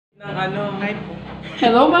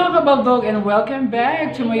Hello mga kabaldog and welcome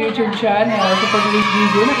back to my YouTube channel. Sa pag-release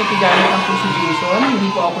video, nakikigamit ang po si Jason. Hindi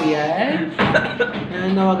po ako yan.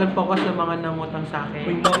 Nawagan po ako sa mga namutang sa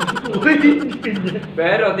akin.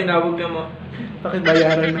 Pero tinawag na mo.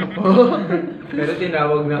 Pakibayaran na po. Pero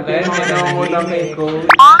tinawag na kayo. Mga namutang kay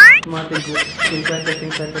Coach. Mga tigo.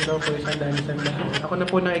 50-50 daw po. Isang daan. Ako na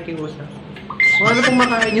po nakikiusap. Wala na pong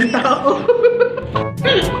makain yung tao.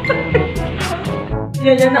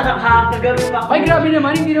 Yan nakakagawin pa. Ay grabe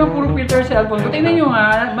naman, hindi naman puro filter cellphone ko. Tingnan nyo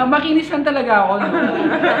nga, makinis lang talaga ako no?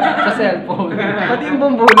 Sa cellphone. Pati yung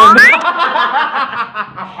bumbunan.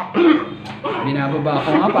 Binababa ako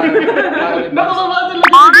nga para may bangs. Nakababa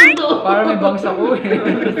talaga dito. Para may bangs ako eh.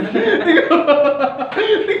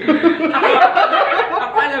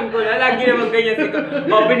 Ako alam ko na, lagi naman ganyan si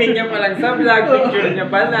opening niya pa lang sa vlog, picture niya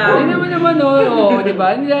pa lang. Hindi naman oh, di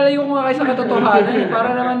ba? Nilalayo ko nga kayo sa katotohanan eh. Para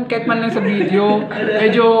naman kahit man lang sa video,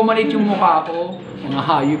 medyo maliit yung mukha ko. Mga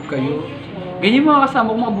hayop kayo. Ganyan mga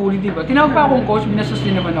kasama ko mga bully, di ba? Tinawag pa akong coach, binasos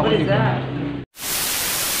din naman ako, di ba?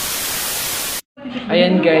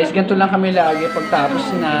 Ayan guys, ganito lang kami lagi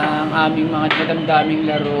pagtapos ng aming mga damdaming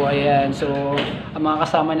laro. Ayan, so ang mga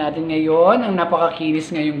kasama natin ngayon, ang napakakinis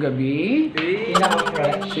ngayong gabi.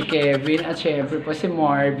 Si Kevin at syempre po si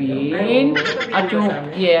Marvin. At yung,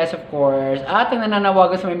 yes of course, at ang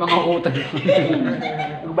nananawagan sa may mga utang.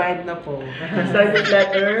 Magbayad na po. Subject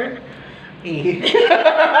letter.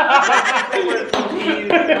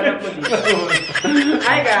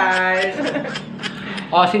 Hi guys!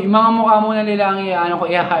 Yung mga mukha muna nila ang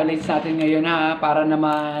i-highlights natin ngayon ha, para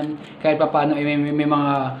naman kahit pa paano may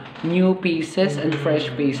mga new faces and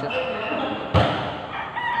fresh faces.